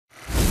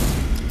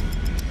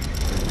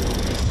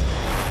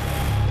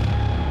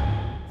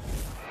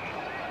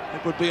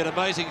It would be an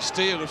amazing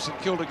steal if St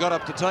Kilda got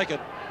up to take it.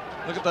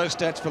 Look at those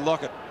stats for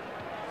Lockett.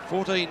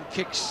 14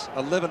 kicks,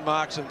 11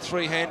 marks and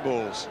 3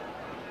 handballs.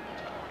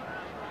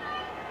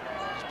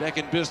 He's back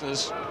in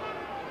business.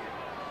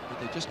 But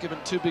they've just given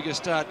too big a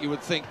start, you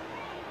would think.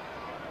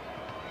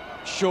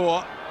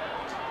 Shaw.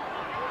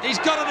 He's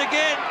got it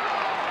again.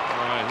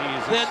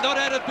 They're not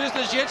out of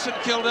business yet, St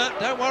Kilda.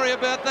 Don't worry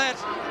about that.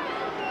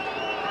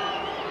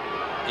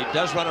 He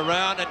does run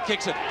around and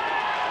kicks it.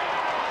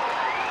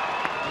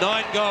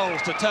 9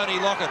 goals to Tony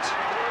Lockett,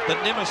 the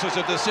nemesis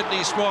of the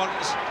Sydney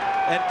Swans.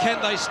 And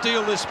can they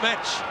steal this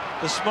match?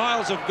 The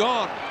smiles have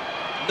gone.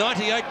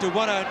 98 to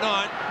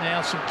 109.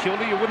 Now, St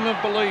Kilda, you wouldn't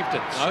have believed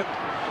it. Nope.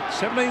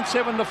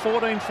 17-7 to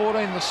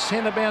 14-14. The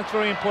centre bounce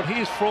very important.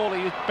 Here's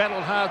Frawley, who's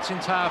battled hard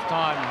since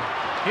half-time.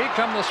 Here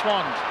come the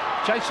Swans.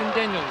 Jason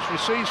Daniels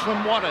receives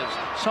from Waters.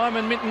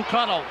 Simon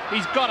Minton-Connell.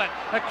 He's got it.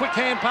 A quick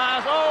hand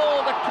pass.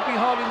 Oh, that could be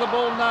holding the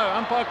ball. No.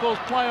 Umpire calls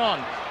play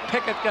on.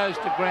 Peckett goes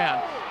to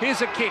ground.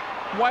 Here's a kick.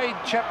 Wade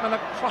Chapman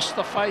across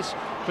the face.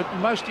 But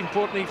most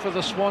importantly for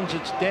the Swans,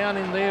 it's down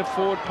in their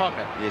forward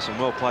pocket. Yes, and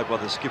well played by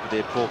the skipper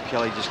there, Paul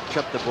Kelly. Just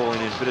trapped the ball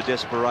in a bit of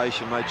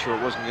desperation, made sure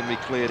it wasn't going to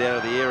be cleared out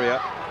of the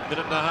area.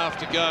 Minute and a half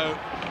to go.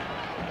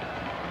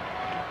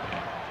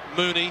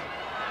 Mooney,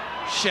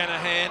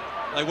 Shanahan.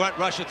 They won't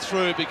rush it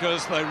through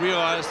because they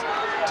realise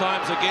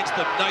time's against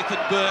them. Nathan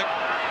Burke.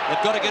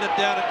 They've got to get it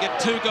down and get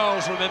 2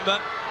 goals, remember.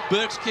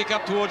 Burke's kick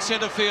up towards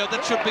centre field.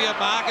 That should be a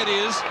mark, it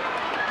is.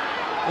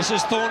 This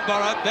is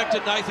Thornborough, back to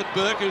Nathan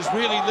Burke, who's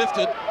really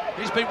lifted.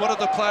 He's been one of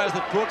the players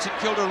that brought St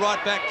Kilda right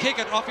back. Kick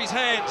it off his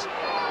hands.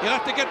 He'll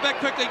have to get back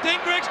quickly.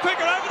 Dean Gregg's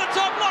quicker over the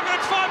top. Lockett,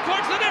 it's 5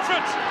 points the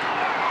difference.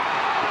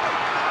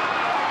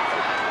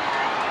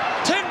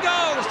 10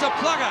 goals to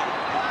Plugger.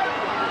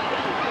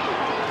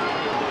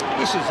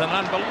 This is an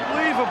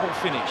unbelievable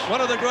finish.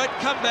 One of the great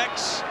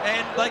comebacks,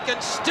 and they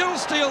can still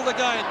steal the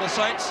game, the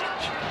Saints.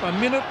 A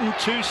minute and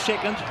 2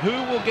 seconds. Who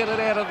will get it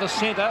out of the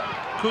centre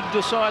could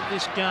decide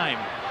this game.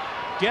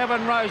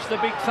 Gavin Rose, the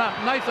big thump.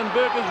 Nathan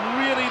Burke has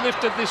really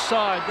lifted this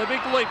side. The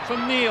big leap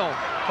from Neil.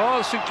 Oh,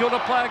 the St Kilda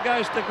player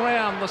goes to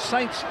ground. The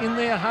Saints in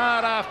there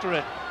hard after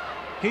it.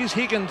 Here's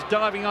Higgins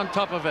diving on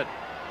top of it.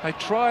 They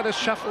try to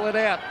shuffle it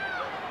out.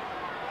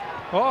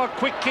 Oh,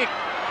 quick kick.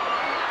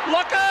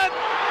 Lockett!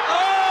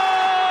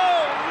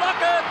 Oh,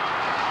 Lockett!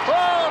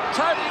 Oh,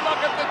 Tony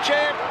Lockett, the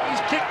champ.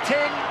 He's kicked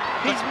 10.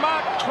 He's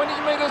marked 20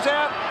 metres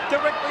out,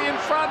 directly in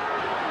front.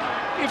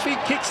 If he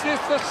kicks this,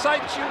 the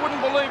Saints, you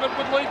wouldn't believe it,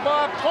 would lead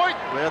by a point.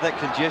 Well, that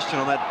congestion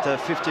on that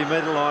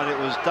 50-metre line, it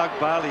was Doug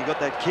Barley who got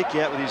that kick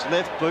out with his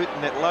left boot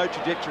and that low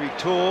trajectory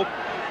tour.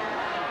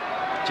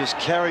 Just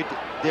carried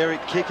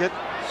Derek Kickett.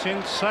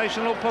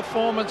 Sensational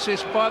performance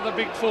this by the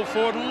big full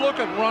forward. Look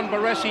at Ron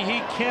Barassi, he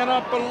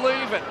cannot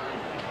believe it.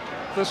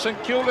 The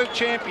St Kilda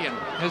champion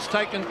has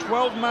taken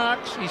 12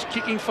 marks. He's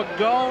kicking for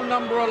goal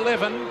number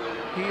 11.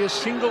 He is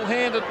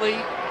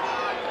single-handedly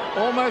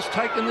almost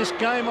taken this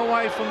game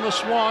away from the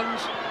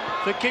Swans.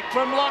 The kick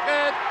from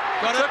Lockett.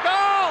 Got it. A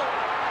goal!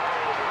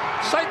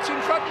 Saints in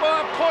front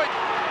by a point.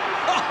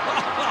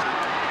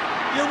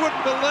 You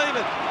wouldn't believe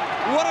it.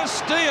 What a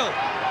steal.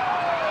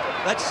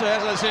 That's,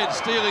 as I said,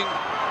 stealing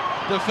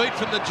defeat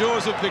from the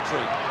jaws of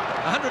victory.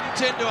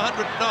 110 to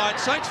 109.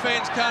 Saints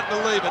fans can't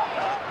believe it.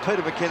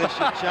 Peter McKenna's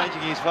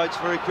changing his votes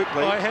very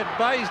quickly. I had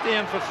Bays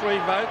down for 3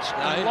 votes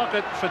and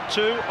Lockett for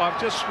 2. I've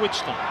just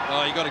switched them.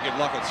 Oh, you got to give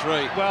Lockett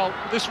 3. Well,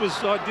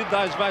 I did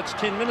those votes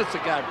 10 minutes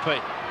ago,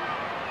 Pete.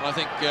 I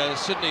think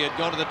Sydney had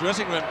gone to the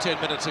dressing room 10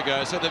 minutes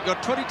ago, so they've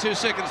got 22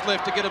 seconds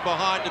left to get it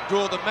behind to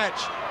draw the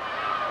match.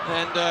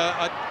 And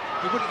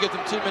we wouldn't give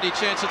them too many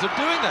chances of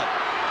doing that.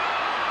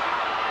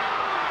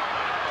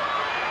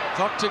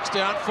 Clock ticks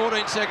down,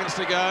 14 seconds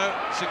to go.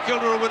 St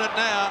Kilda will win it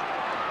now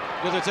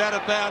because it's out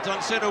of bounds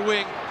on centre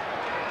wing.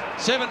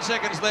 7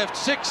 seconds left,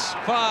 6,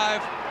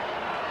 5,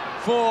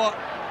 4.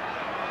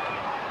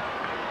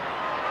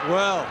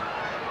 Well.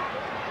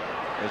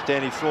 There's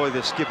Danny Floy,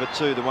 the skipper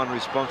too, the one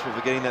responsible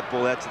for getting that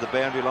ball out to the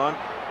boundary line.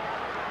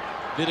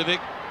 Vidovic.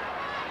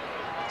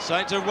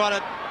 Saints have won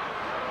it.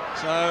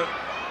 So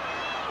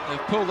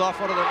they've pulled off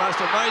one of the most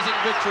amazing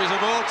victories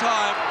of all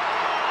time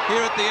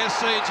here at the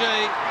SCG.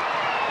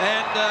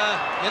 And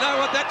you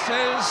know what that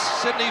says,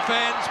 Sydney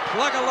fans?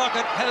 Plugger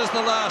Lockett has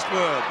the last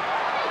word.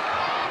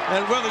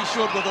 And well he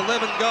should with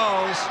 11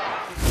 goals.